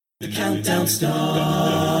The countdown starts.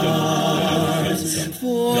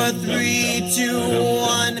 4, 3, 2,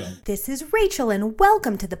 1. This is Rachel, and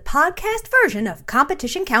welcome to the podcast version of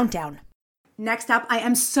Competition Countdown. Next up, I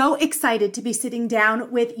am so excited to be sitting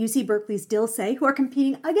down with UC Berkeley's Dilsey, who are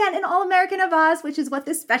competing again in All-American of Oz, which is what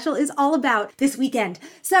this special is all about this weekend.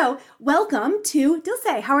 So, welcome to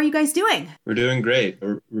Dilsey. How are you guys doing? We're doing great.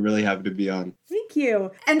 We're really happy to be on. Thank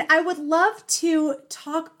you. And I would love to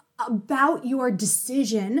talk about your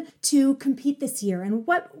decision to compete this year, and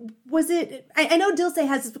what was it? I know Dilsey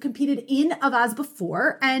has competed in Of Oz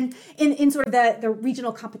before and in sort of the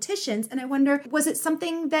regional competitions, and I wonder, was it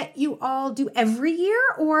something that you all do every year,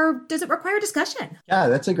 or does it require discussion? Yeah,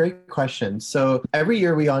 that's a great question. So every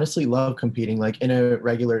year we honestly love competing, like in a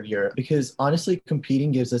regular year, because honestly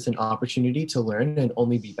competing gives us an opportunity to learn and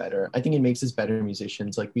only be better. I think it makes us better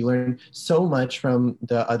musicians. Like, we learn so much from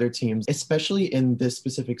the other teams, especially in this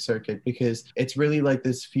specific circuit, because it's really like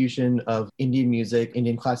this fusion of Indian music,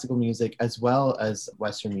 Indian classical music, as well as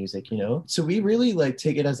Western music, you know? So we really like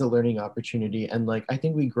take it as a learning opportunity, and like I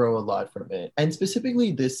think we grow a lot from it. And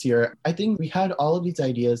specifically this year, I think we had all of these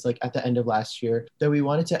ideas like at the end of last year that we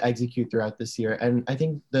wanted to execute throughout this year, and I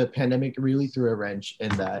think the pandemic really threw a wrench in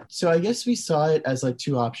that. So I guess we saw it as like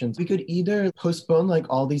two options. We could either postpone like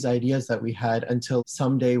all these ideas that we had until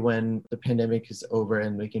someday when the pandemic is over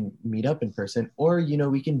and we can meet up in person, or, you know,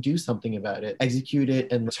 we can do something about it, execute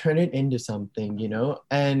it, and turn it into something, you know?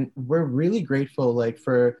 And we're really grateful like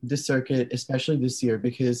for this circuit, especially this year,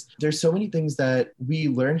 because there's so many things that we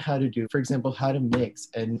learn how to do. For example, how to mix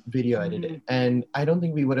and video edit it. And I don't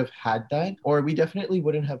think we would have had that, or we definitely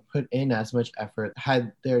wouldn't have put in as much effort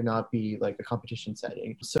had there not be like a competition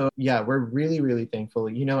setting. So yeah, we're really, really thankful.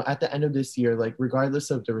 You know, at the end of this year, like regardless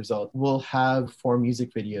of the result, we'll have 4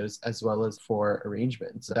 music videos as well as 4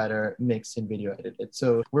 arrangements that are mixed and video edited.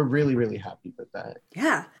 So we're really, really happy with that.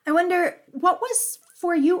 Yeah. I wonder, what was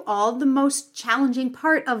for you all the most challenging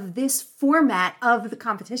part of this format of the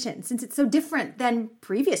competition, since it's so different than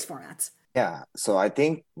previous formats? Yeah, so I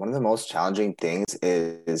think one of the most challenging things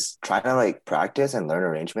is trying to like practice and learn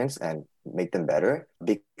arrangements and make them better,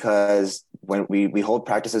 because when we hold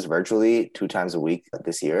practices virtually 2 times a week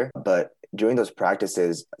this year, but during those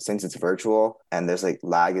practices, since it's virtual and there's like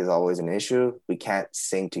lag is always an issue, we can't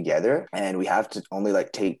sing together, and we have to only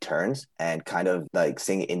like take turns and kind of like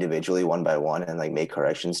sing individually one by one and like make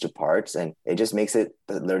corrections to parts. And it just makes it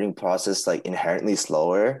the learning process like inherently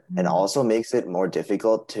slower, and also makes it more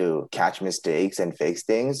difficult to catch mistakes and fix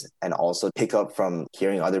things, and also pick up from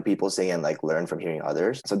hearing other people sing and like learn from hearing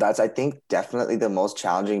others. So that's, I think, definitely the most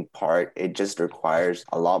challenging part. It just requires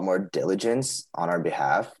a lot more diligence on our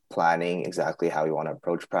behalf, planning exactly how we want to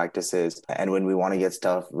approach practices, and when we want to get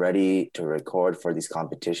stuff ready to record for these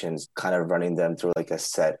competitions, kind of running them through like a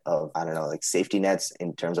set of, I don't know, like safety nets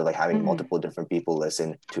in terms of like having multiple different people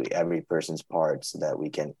listen to every person's part, so that we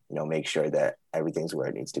can, you know, make sure that everything's where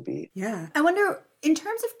it needs to be. Yeah. I wonder, in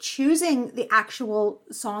terms of choosing the actual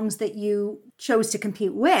songs that you chose to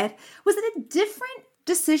compete with, was it a different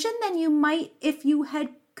decision than you might if you had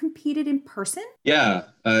competed in person? Yeah,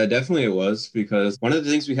 definitely it was, because one of the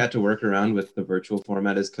things we had to work around with the virtual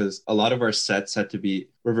format is because a lot of our sets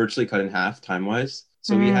were virtually cut in half time-wise.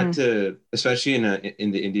 So we had to, especially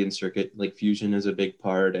in the Indian circuit, like fusion is a big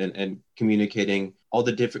part, and communicating all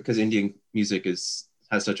the different, because Indian music has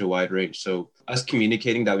such a wide range. So us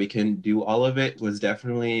communicating that we can do all of it was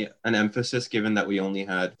definitely an emphasis, given that we only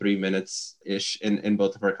had 3 minutes-ish in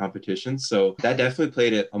both of our competitions. So that definitely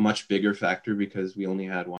played a much bigger factor, because we only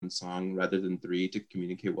had 1 song rather than 3 to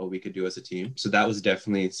communicate what we could do as a team. So that was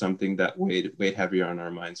definitely something that weighed heavier on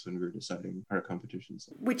our minds when we were deciding our competitions.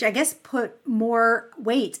 Which I guess put more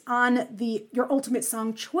weight on your ultimate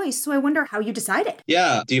song choice. So I wonder how you decided.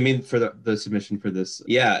 Yeah. Do you mean for the submission for this?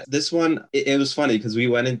 Yeah. This one, it was funny because we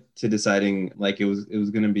went into deciding like it was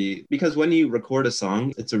going to be, because when you record a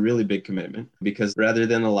song, it's a really big commitment, because rather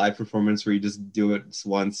than a live performance where you just do it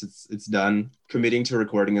once, it's done. Committing to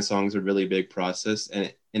recording a song is a really big process,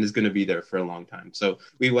 and is going to be there for a long time. So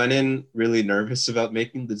we went in really nervous about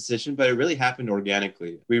making the decision, but it really happened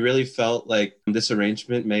organically. We really felt like this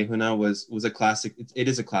arrangement, Mehuna, was a classic. It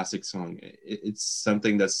is a classic song. It's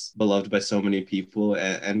something that's beloved by so many people,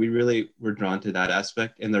 and we really were drawn to that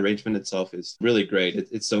aspect. And the arrangement itself is really great.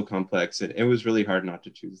 It's so complex, and it was really hard not to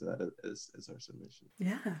choose that as our submission.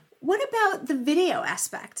 Yeah. What about the video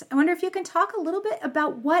aspect? I wonder if you can talk a little bit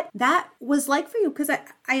about what that was like for you, because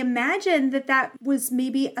I imagine that was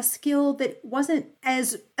maybe a skill that wasn't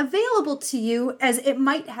as available to you as it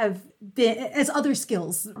might have as other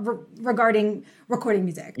skills regarding recording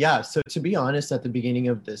music? Yeah, so to be honest, at the beginning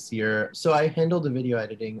of this year, so I handle the video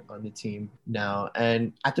editing on the team now.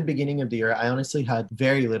 And at the beginning of the year, I honestly had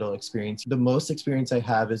very little experience. The most experience I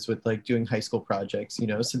have is with like doing high school projects, you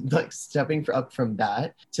know, so like stepping up from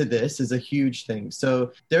that to this is a huge thing.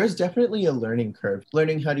 So there's definitely a learning curve,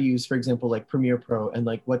 learning how to use, for example, like Premiere Pro and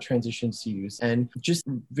like what transitions to use and just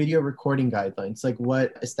video recording guidelines, like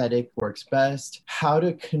what aesthetic works best, how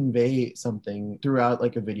to convey something throughout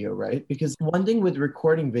like a video, right? Because one thing with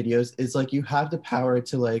recording videos is like you have the power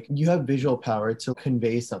to like, you have visual power to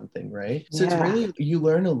convey something, right? So it's really, you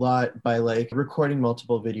learn a lot by like recording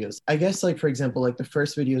multiple videos. I guess like, for example, like the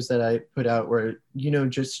first videos that I put out were, you know,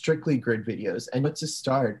 just strictly grid videos and it's a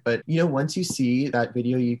start. But, you know, once you see that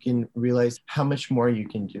video, you can realize how much more you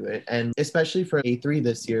can do it. And especially for A3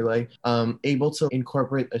 this year, like able to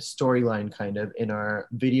incorporate a storyline kind of in our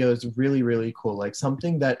videos, really, really cool. Like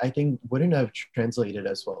something that I think wouldn't have translated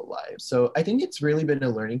as well live. So I think it's really been a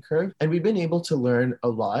learning curve and we've been able to learn a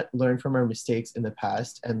lot, learn from our mistakes in the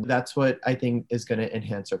past. And that's what I think is going to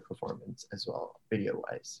enhance our performance as well, video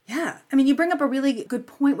wise. Yeah. I mean, you bring up a really good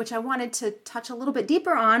point, which I wanted to touch a little bit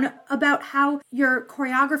deeper on about how your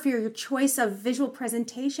choreography or your choice of visual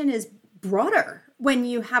presentation is broader when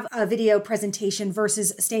you have a video presentation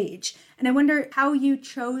versus a stage. And I wonder how you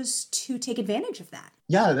chose to take advantage of that.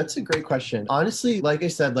 Yeah, that's a great question. Honestly, like I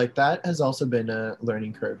said, like that has also been a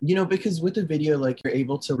learning curve, you know, because with a video, like you're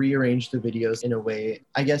able to rearrange the videos in a way,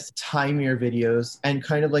 I guess, time your videos and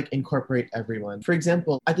kind of like incorporate everyone. For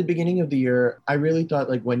example, at the beginning of the year, I really thought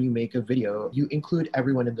like when you make a video, you include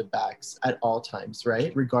everyone in the backs at all times,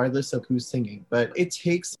 right? Regardless of who's singing. But it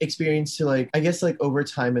takes experience to like, I guess like over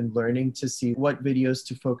time and learning to see what videos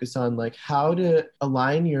to focus on, like how to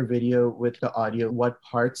align your video with the audio, what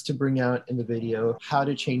parts to bring out in the video, how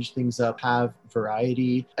to change things up, have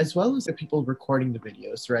variety, as well as the people recording the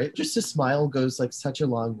videos, right? Just a smile goes like such a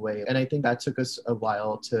long way. And I think that took us a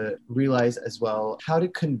while to realize as well how to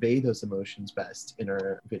convey those emotions best in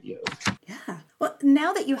our videos. Yeah. Well,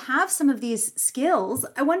 now that you have some of these skills,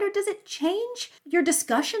 I wonder, does it change your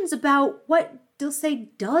discussions about what Dulce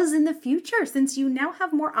does in the future, since you now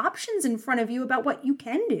have more options in front of you about what you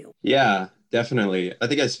can do? Yeah, definitely. I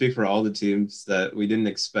think I speak for all the teams that we didn't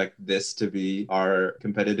expect this to be our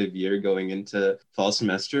competitive year going into fall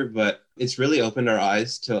semester, but it's really opened our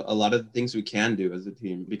eyes to a lot of the things we can do as a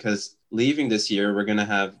team, because leaving this year, we're going to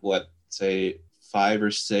have say 5 or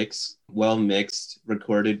 6 well-mixed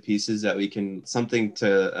recorded pieces that we can, something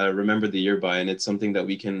to remember the year by, and it's something that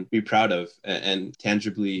we can be proud of and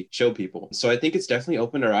tangibly show people. So I think it's definitely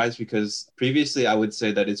opened our eyes, because previously I would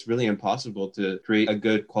say that it's really impossible to create a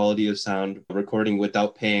good quality of sound recording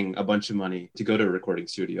without paying a bunch of money to go to a recording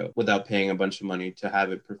studio, without paying a bunch of money to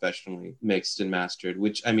have it professionally mixed and mastered,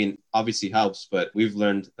 which I mean obviously helps, but we've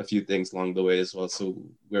learned a few things along the way as well. So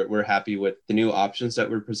we're happy with the new options that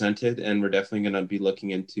were presented, and we're definitely going to be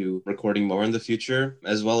looking into recording more in the future,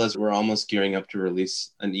 as well as we're almost gearing up to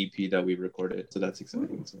release an EP that we recorded. So that's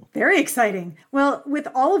exciting. So. Very exciting. Well, with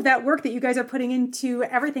all of that work that you guys are putting into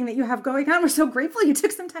everything that you have going on, we're so grateful you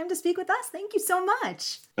took some time to speak with us. Thank you so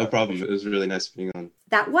much. No problem. It was really nice being on.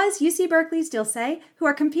 That was UC Berkeley's Dulce, who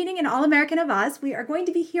are competing in All-American of Oz. We are going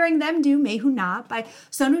to be hearing them do Main Hoon Na by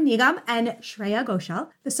Sonu Nigam and Shreya Ghoshal.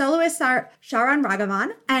 The soloists are Sharan Raghavan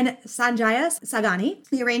and Sanjaya Sagani.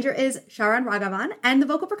 The arranger is Sharan Raghavan, and the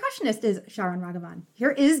vocal percussionist is Sharan Raghavan.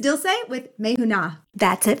 Here is Dulce with Main Hoon Na.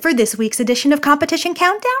 That's it for this week's edition of Competition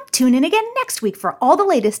Countdown. Tune in again next week for all the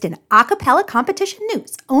latest in a cappella competition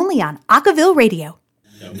news, only on Acaville Radio.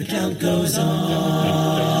 The count goes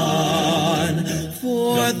on.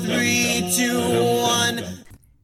 4, 3, 2, 1.